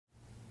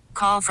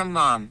Call from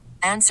mom.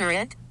 Answer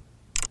it.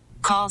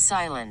 Call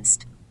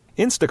silenced.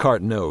 Instacart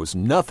knows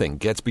nothing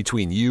gets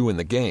between you and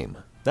the game.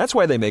 That's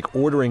why they make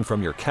ordering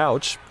from your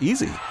couch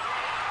easy.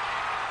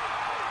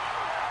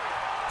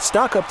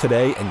 Stock up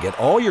today and get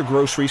all your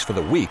groceries for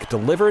the week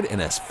delivered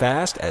in as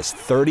fast as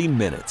 30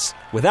 minutes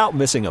without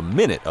missing a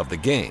minute of the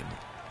game.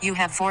 You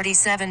have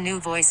 47 new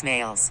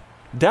voicemails.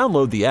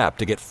 Download the app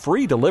to get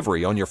free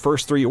delivery on your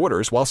first 3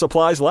 orders while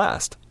supplies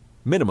last.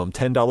 Minimum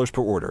 $10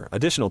 per order.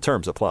 Additional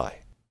terms apply.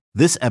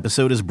 This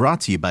episode is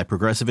brought to you by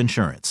Progressive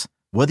Insurance.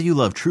 Whether you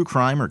love true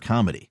crime or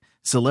comedy,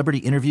 celebrity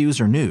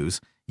interviews or news,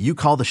 you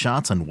call the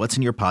shots on what's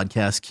in your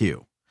podcast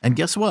queue. And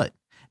guess what?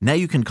 Now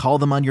you can call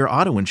them on your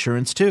auto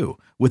insurance too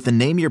with the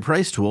Name Your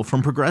Price tool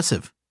from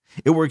Progressive.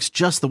 It works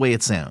just the way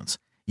it sounds.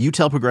 You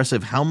tell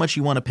Progressive how much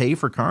you want to pay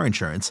for car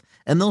insurance,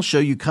 and they'll show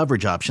you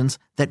coverage options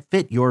that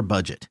fit your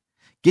budget.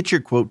 Get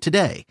your quote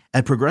today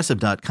at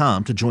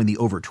Progressive.com to join the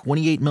over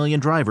 28 million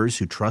drivers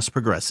who trust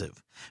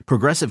Progressive.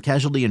 Progressive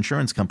Casualty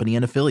Insurance Company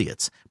and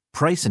Affiliates.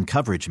 Price and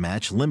coverage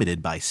match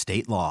limited by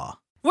state law.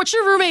 What's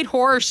your roommate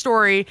horror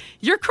story?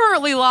 You're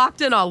currently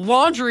locked in a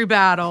laundry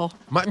battle.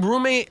 My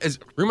roommate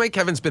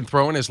Kevin's been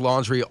throwing his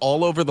laundry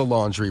all over the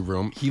laundry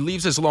room. He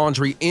leaves his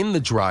laundry in the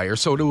dryer,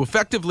 so to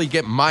effectively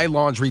get my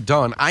laundry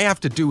done, I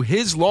have to do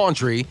his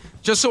laundry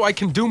just so I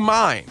can do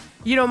mine.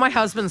 You know, my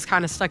husband's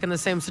kind of stuck in the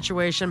same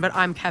situation, but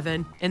I'm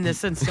Kevin in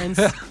this instance.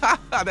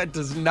 That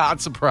does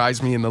not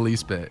surprise me in the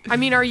least bit. I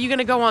mean, are you going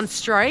to go on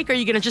strike? Are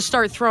you going to just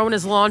start throwing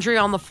his laundry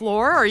on the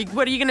floor? Or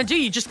what are you going to do?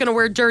 You just going to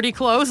wear dirty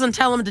clothes and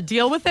tell him to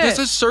deal with it? This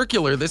is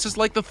circular. This is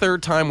like the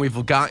third time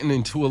we've gotten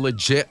into a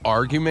legit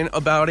argument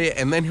about it,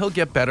 and then he'll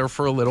get better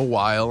for a little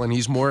while, and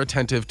he's more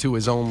attentive to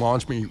his own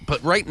laundry.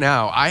 But right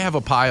now, I have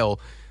a pile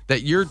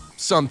that your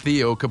son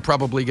Theo could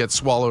probably get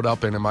swallowed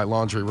up in my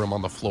laundry room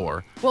on the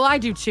floor. Well, I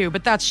do too,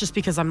 but that's just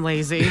because I'm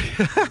lazy.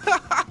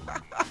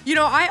 You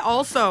know, I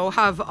also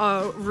have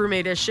a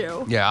roommate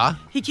issue. Yeah?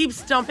 He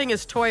keeps dumping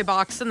his toy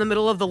box in the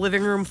middle of the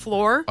living room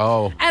floor.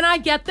 Oh. And I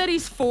get that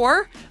he's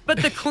 4,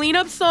 but the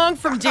cleanup song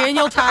from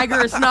Daniel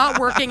Tiger is not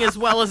working as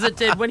well as it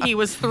did when he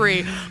was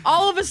 3.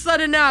 All of a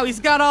sudden now,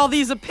 he's got all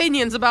these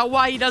opinions about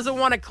why he doesn't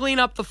want to clean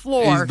up the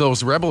floor.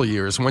 Those rebel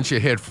years, once you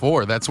hit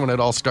 4, that's when it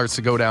all starts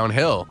to go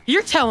downhill.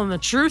 You're telling the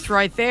truth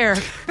right there.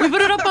 We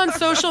put it up on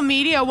social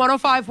media,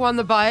 105.1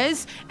 The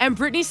Buzz, and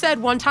Brittany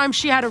said one time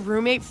she had a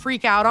roommate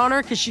freak out on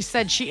her because she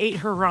said she ate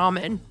her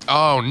ramen.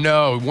 Oh,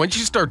 no. Once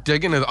you start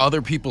digging at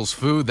other people's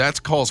food,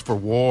 that calls for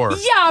war.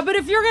 Yeah, but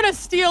if you're going to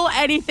steal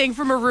anything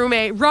from a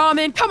roommate,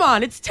 ramen, come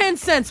on, it's 10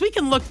 cents. We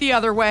can look the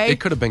other way. It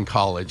could have been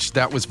college.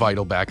 That was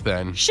vital back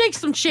then. Shake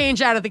some change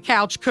out of the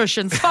couch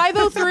cushions.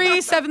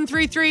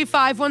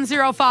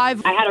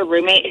 503-733-5105. I had a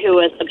roommate who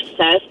was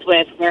obsessed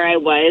with where I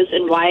was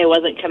and why I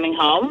wasn't coming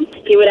home.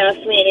 He would ask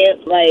me,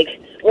 like,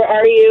 where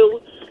are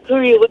you? Who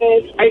are you with?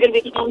 Are you going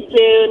to be home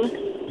soon?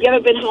 You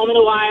haven't been home in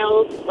a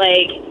while.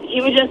 Like,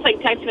 he would just,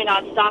 like, text me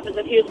nonstop as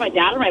if he was my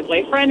dad or my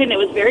boyfriend, and it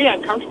was very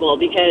uncomfortable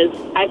because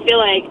I feel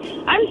like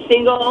I'm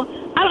single.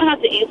 I don't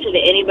have to answer to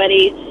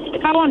anybody.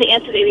 If I wanted to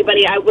answer to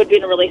anybody, I would be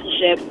in a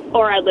relationship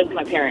or I'd live with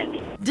my parents.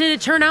 Did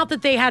it turn out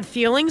that they had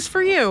feelings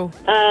for you?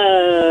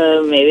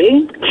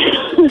 Maybe.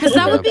 Because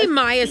that would be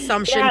my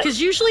assumption.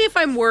 Because usually if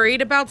I'm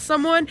worried about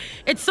someone,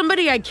 it's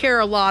somebody I care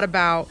a lot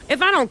about.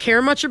 If I don't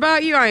care much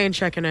about you, I ain't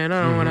checking in.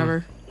 I don't know,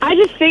 whatever. I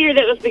just figured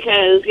it was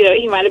because, you know,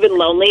 he might have been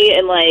lonely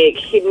and, like,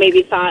 he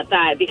maybe thought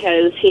that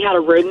because he had a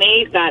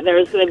roommate that there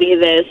was going to be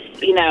this,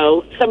 you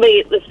know,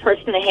 this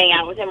person to hang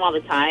out with him all the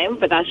time,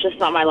 but that's just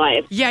not my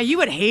life. Yeah, you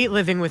would hate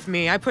living with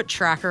me. I put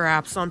tracker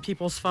apps on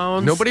people's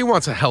phones. Nobody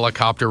wants a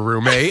helicopter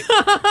roommate.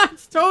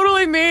 It's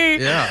totally me.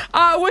 Yeah.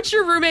 What's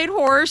your roommate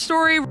horror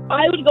story?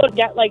 I would go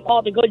get, like,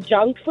 all the good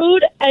junk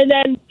food, and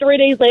then 3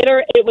 days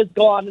later, it was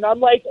gone. And I'm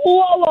like,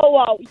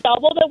 whoa.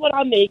 Double than what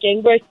I'm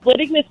making. We're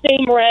splitting the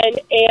same rent,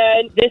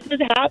 and this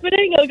is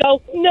happening? I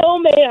go, no,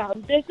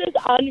 ma'am. This is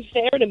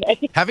unfair to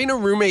me. Having a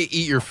roommate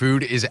eat your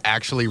food is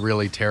actually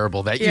really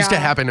terrible. That used to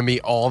happen to me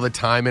all the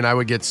time, and I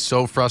would get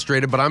so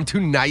frustrated, but I'm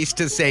too nice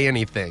to say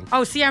anything.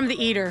 Oh, see, I'm the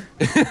eater.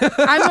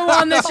 I'm the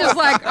one that's just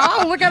like,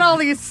 oh, look at all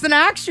these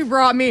snacks you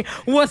brought me.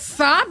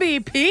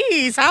 Wasabi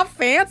peas. How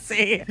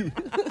fancy.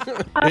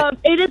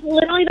 It is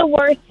literally the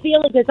worst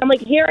feeling because I'm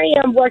like, here I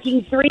am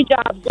working 3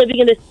 jobs, living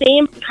in the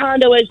same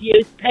condo as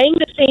you, paying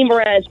the same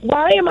rent.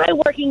 Why am I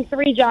working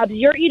 3 jobs?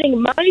 You're eating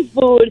my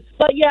food,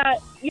 but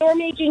yet you're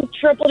making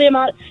triple the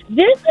amount.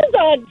 This is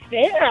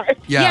unfair.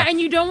 Yeah, and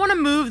you don't want to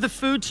move the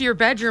food to your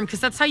bedroom because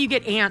that's how you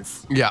get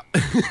ants. Yeah.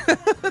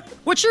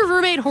 What's your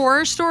roommate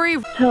horror story?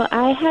 So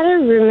I had a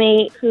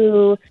roommate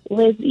who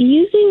was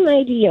using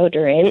my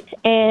deodorant,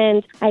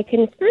 and I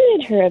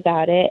confronted her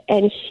about it,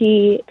 and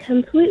she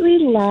completely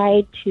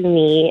lied to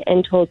me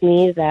and told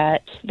me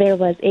that there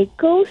was a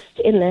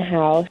ghost in the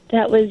house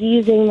that was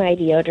using my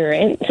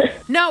deodorant.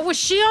 Now, was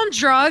she on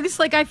drugs?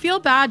 Like, I feel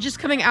bad just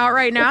coming out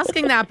right and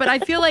asking that, but I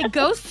feel like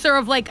ghosts are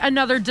of, like,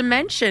 another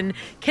dimension.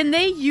 Can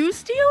they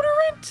use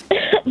deodorant?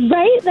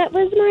 Right? That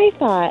was my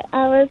thought.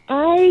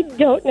 I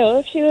don't know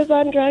if she was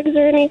on drugs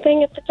or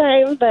anything at the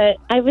time, but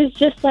I was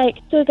just like,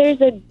 so there's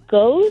a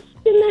ghost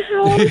in the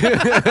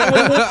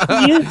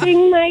house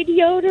using my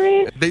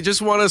deodorant. They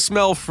just want to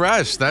smell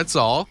fresh, that's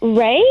all.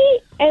 Right?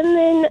 And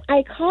then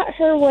I caught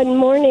her one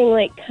morning,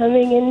 like,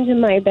 coming into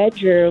my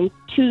bedroom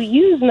to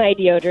use my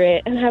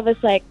deodorant, and I was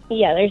like,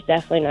 yeah, there's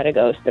definitely not a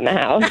ghost in the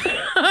house.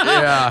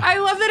 Yeah. I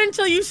love that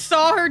until you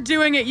saw her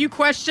doing it, you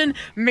questioned,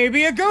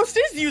 maybe a ghost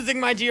is using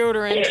my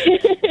deodorant.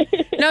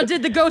 Now,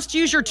 did the ghost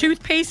use your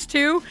toothpaste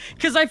too?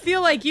 Because I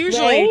feel like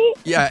usually Right?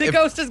 Yeah, the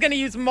ghost is going to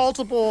use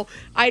multiple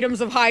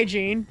items of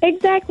hygiene.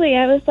 Exactly.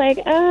 I was like,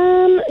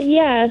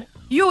 yeah.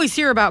 You always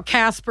hear about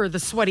Casper, the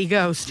sweaty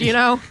ghost, you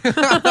know?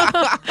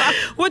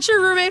 What's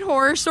your roommate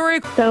horror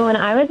story? So when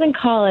I was in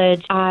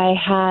college, I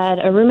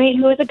had a roommate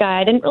who was a guy.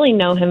 I didn't really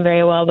know him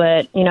very well,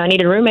 but, I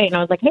needed a roommate, and I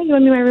was like, hey, you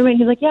want to be my roommate?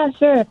 He's like, yeah,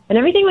 sure. And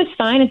everything was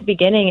fine at the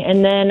beginning,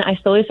 and then I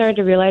slowly started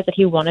to realize that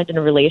he wanted a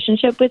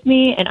relationship with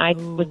me, and I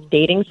was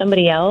dating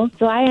somebody else.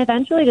 So I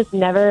eventually just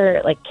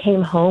never,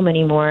 came home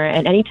anymore,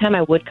 and anytime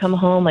I would come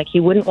home, he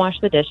wouldn't wash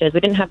the dishes.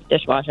 We didn't have a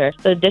dishwasher.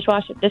 So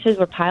the dishes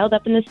were piled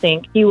up in the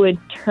sink. He would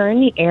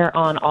turn the air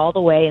on all the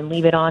way and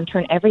leave it on,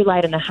 turn every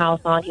light in the house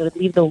on. He would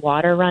leave the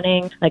water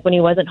running. When he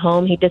wasn't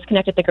home, he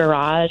disconnected the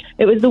garage.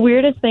 It was the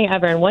weirdest thing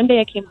ever. And one day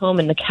I came home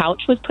and the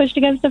couch was pushed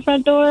against the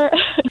front door.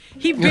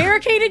 He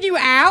barricaded you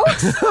out?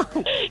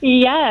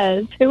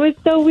 Yes. It was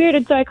so weird.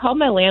 And so I called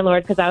my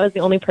landlord because I was the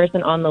only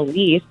person on the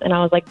lease. And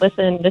I was like,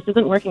 listen, this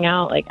isn't working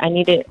out. I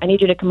need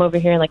you to come over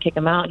here and kick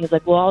him out. And he's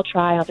like, well, I'll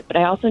try. I was like, but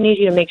I also need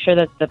you to make sure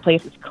that the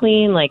place is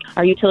clean.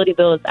 Our utility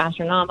bill is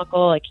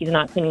astronomical. He's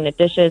not cleaning the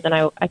dishes. And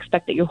I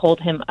expect that you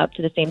hold him up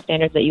to the same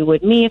standards that you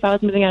would me if I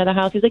was moving out of the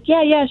house. He's like,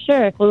 yeah,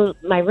 sure. Well,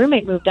 my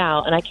roommate moved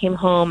out and I came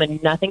home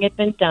and nothing had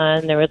been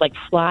done. There was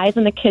flies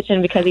in the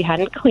kitchen because he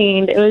hadn't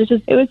cleaned. It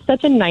was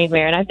such a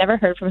nightmare, and I've never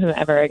heard from him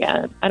ever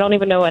again. I don't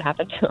even know what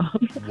happened to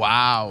him.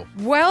 Wow.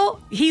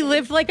 Well, he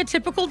lived like a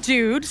typical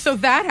dude, so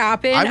that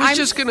happened. I was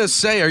just going to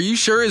say, are you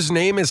sure his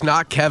name is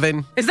not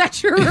Kevin? Is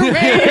that your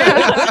roommate?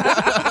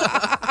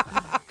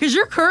 Because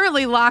you're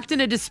currently locked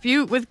in a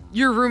dispute with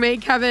your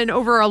roommate, Kevin,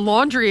 over a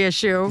laundry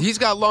issue. He's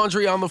got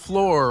laundry on the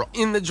floor,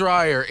 in the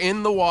dryer,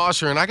 in the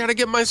washer, and I got to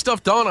get my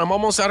stuff done. I'm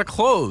almost out of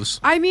clothes.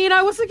 I mean,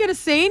 I wasn't going to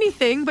say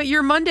anything, but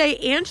your Monday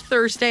and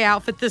Thursday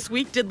outfit this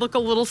week did look a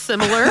little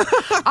similar.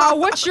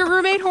 What's your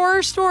roommate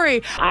horror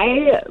story?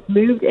 I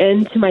moved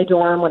into my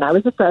dorm when I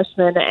was a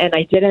freshman, and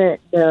I didn't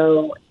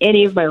know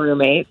any of my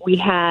roommates. We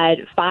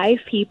had 5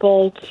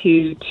 people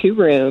to 2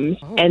 rooms,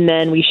 and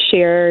then we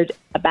shared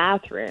a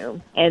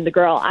bathroom. And the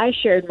girl I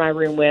shared my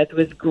room with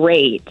was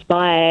great,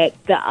 but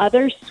the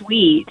other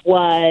suite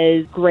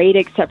was great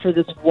except for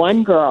this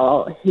one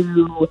girl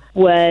who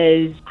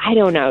was, I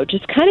don't know,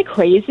 just kind of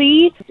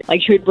crazy.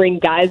 She would bring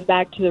guys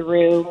back to the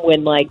room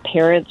when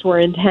parents were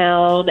in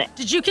town.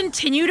 Did you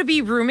continue to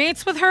be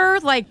roommates with her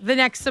the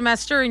next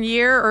semester and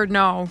year, or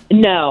no?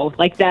 No,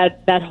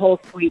 that whole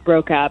suite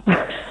broke up.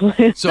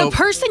 So the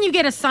person you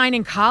get assigned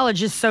in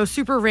college is so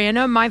super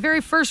random. My very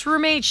first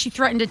roommate, she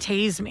threatened to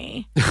tase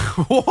me.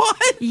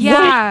 What?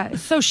 Yeah. What?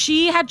 So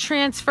she had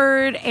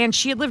transferred and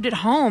she had lived at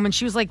home and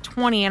she was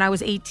 20 and I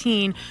was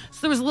 18.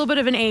 So there was a little bit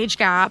of an age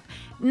gap.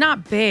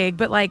 Not big,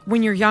 but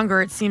when you're younger,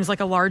 it seems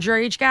like a larger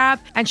age gap.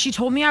 And she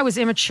told me I was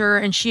immature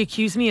and she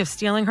accused me of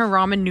stealing her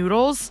ramen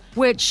noodles,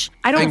 which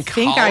I don't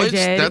think I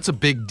did. That's a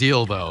big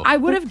deal, though. I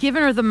would have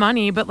given her the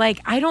money, but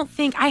I don't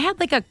think I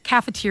had a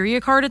cafeteria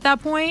card at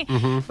that point.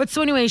 Mm-hmm. But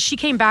so anyway, she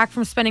came back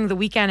from spending the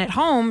weekend at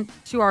home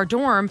to our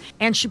dorm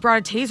and she brought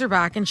a taser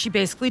back and she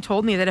basically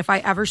told me that if I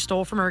ever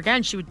stole from her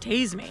again, she would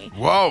tase me.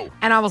 Whoa.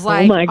 And I was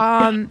like,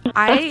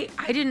 I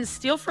didn't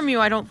steal from you,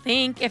 I don't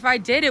think. If I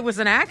did, it was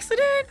an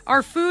accident.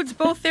 Our food's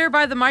both there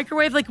by the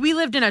microwave. We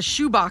lived in a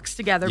shoebox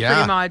together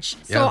pretty much.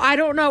 So I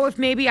don't know if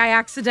maybe I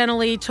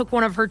accidentally took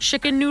one of her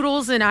chicken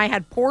noodles and I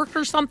had pork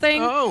or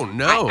something. Oh,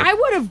 no. I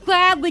would have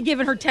gladly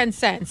given her 10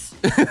 cents.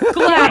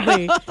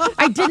 Gladly.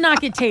 I did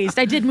not get tased.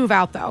 I did move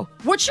out, though.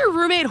 What's your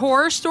roommate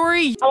horror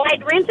story? Oh,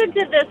 I'd rented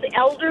to this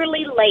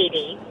elderly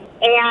lady,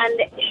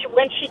 and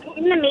when she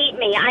came to meet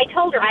me, I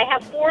told her I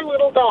have 4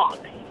 little dogs,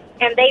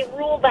 and they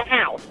rule the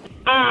house.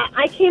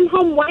 I came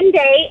home one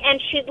day,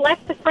 and she'd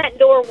left the front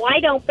door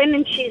wide open,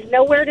 and she's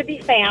nowhere to be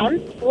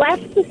found.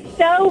 Left the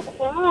stove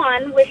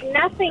on with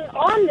nothing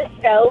on the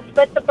stove,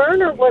 but the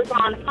burner was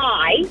on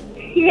high.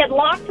 She had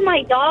locked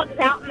my dogs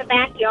out in the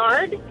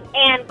backyard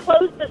and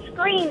closed the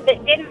screen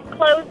but didn't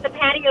close the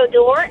patio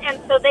door,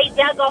 and so they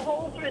dug a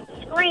hole through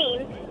the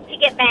screen to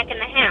get back in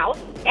the house.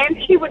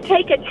 And she would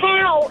take a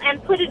towel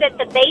and put it at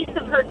the base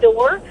of her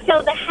door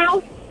so the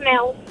house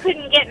smells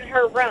couldn't get in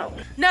her room.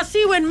 Now,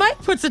 see, when Mike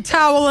puts a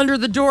towel under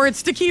the door,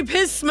 it's to keep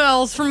his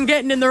smells from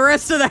getting in the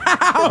rest of the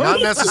house.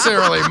 Not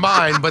necessarily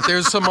mine, but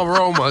there's some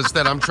aromas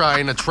that I'm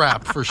trying to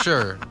trap for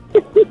sure.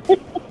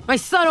 My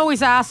son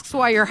always asks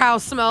why your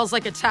house smells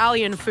like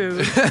Italian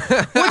food.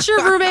 What's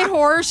your roommate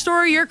horror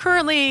story? You're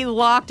currently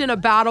locked in a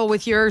battle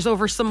with yours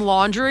over some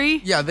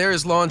laundry. Yeah, there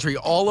is laundry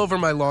all over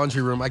my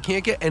laundry room. I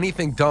can't get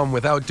anything done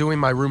without doing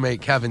my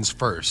roommate Kevin's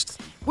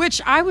first. Which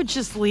I would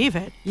just leave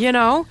it,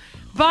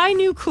 Buy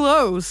new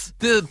clothes.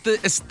 The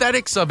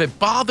aesthetics of it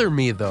bother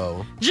me,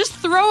 though. Just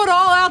throw it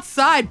all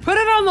outside. Put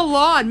it on the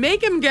lawn.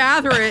 Make him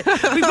gather it.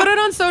 We put it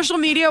on social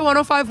media,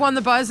 105.1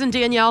 The Buzz, and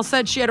Danielle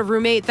said she had a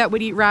roommate that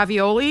would eat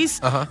raviolis,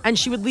 and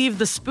she would leave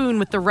the spoon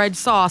with the red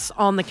sauce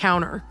on the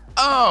counter.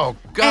 Oh,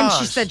 gosh. And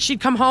she said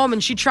she'd come home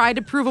and she tried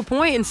to prove a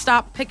point and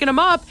stop picking them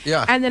up.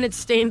 Yeah. And then it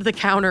stained the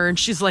counter, and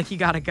she's like, you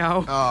gotta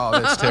go. Oh,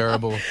 that's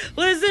terrible.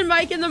 Listen,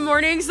 Mike in the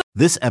mornings.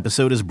 This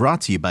episode is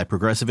brought to you by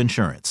Progressive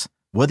Insurance.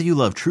 Whether you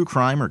love true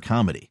crime or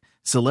comedy,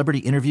 celebrity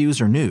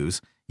interviews or news,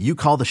 you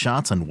call the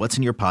shots on what's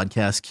in your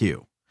podcast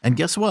queue. And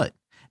guess what?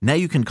 Now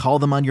you can call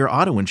them on your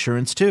auto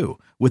insurance too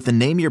with the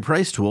Name Your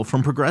Price tool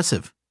from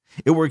Progressive.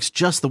 It works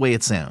just the way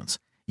it sounds.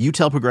 You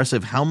tell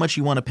Progressive how much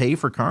you want to pay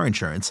for car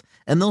insurance,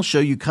 and they'll show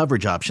you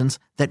coverage options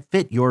that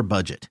fit your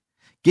budget.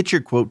 Get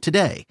your quote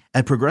today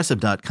at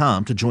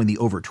Progressive.com to join the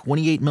over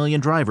 28 million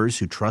drivers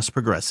who trust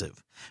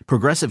Progressive.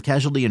 Progressive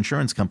Casualty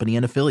Insurance Company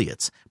and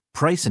Affiliates.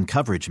 Price and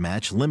coverage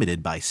match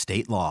limited by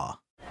state law.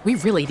 We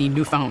really need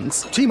new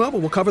phones. T-Mobile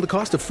will cover the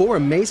cost of 4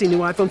 amazing new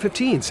iPhone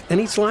 15s, and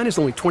each line is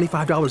only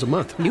 $25 a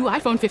month. New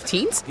iPhone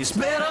 15s? It's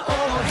better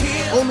over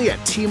here. Only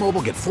at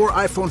T-Mobile, get 4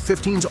 iPhone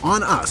 15s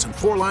on us and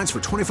 4 lines for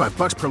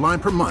 $25 per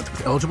line per month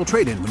with eligible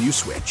trade-in when you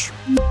switch.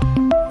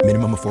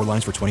 Minimum of 4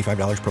 lines for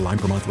 $25 per line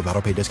per month with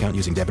autopay discount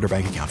using debit or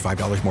bank account.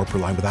 $5 more per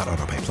line without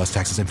autopay, plus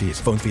taxes and fees.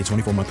 Phone fee at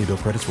 24 monthly bill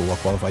credits for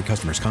well-qualified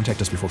customers. Contact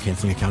us before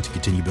canceling account to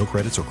continue bill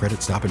credits or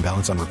credit stop and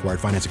balance on required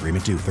finance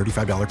agreement due.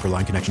 $35 per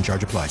line connection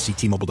charge applies. See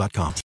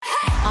T-Mobile.com.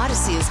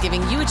 Odyssey is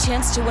giving you a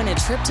chance to win a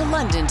trip to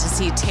London to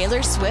see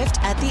Taylor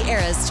Swift at the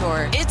Eras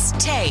Tour. It's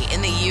Tay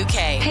in the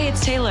UK. Hey,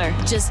 it's Taylor.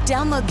 Just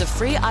download the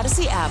free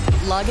Odyssey app,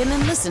 log in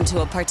and listen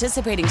to a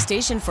participating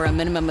station for a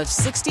minimum of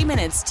 60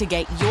 minutes to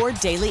get your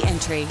daily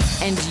entry.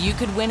 And you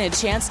could win a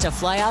chance to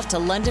fly off to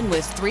London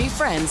with 3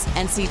 friends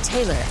and see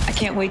Taylor. I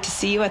can't wait to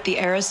see you at the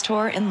Eras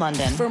Tour in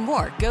London. For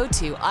more, go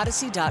to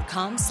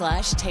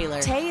odyssey.com/Taylor.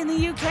 Tay in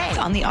the UK. It's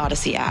on the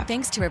Odyssey app.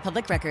 Thanks to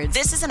Republic Records.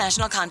 This is a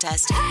national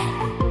contest.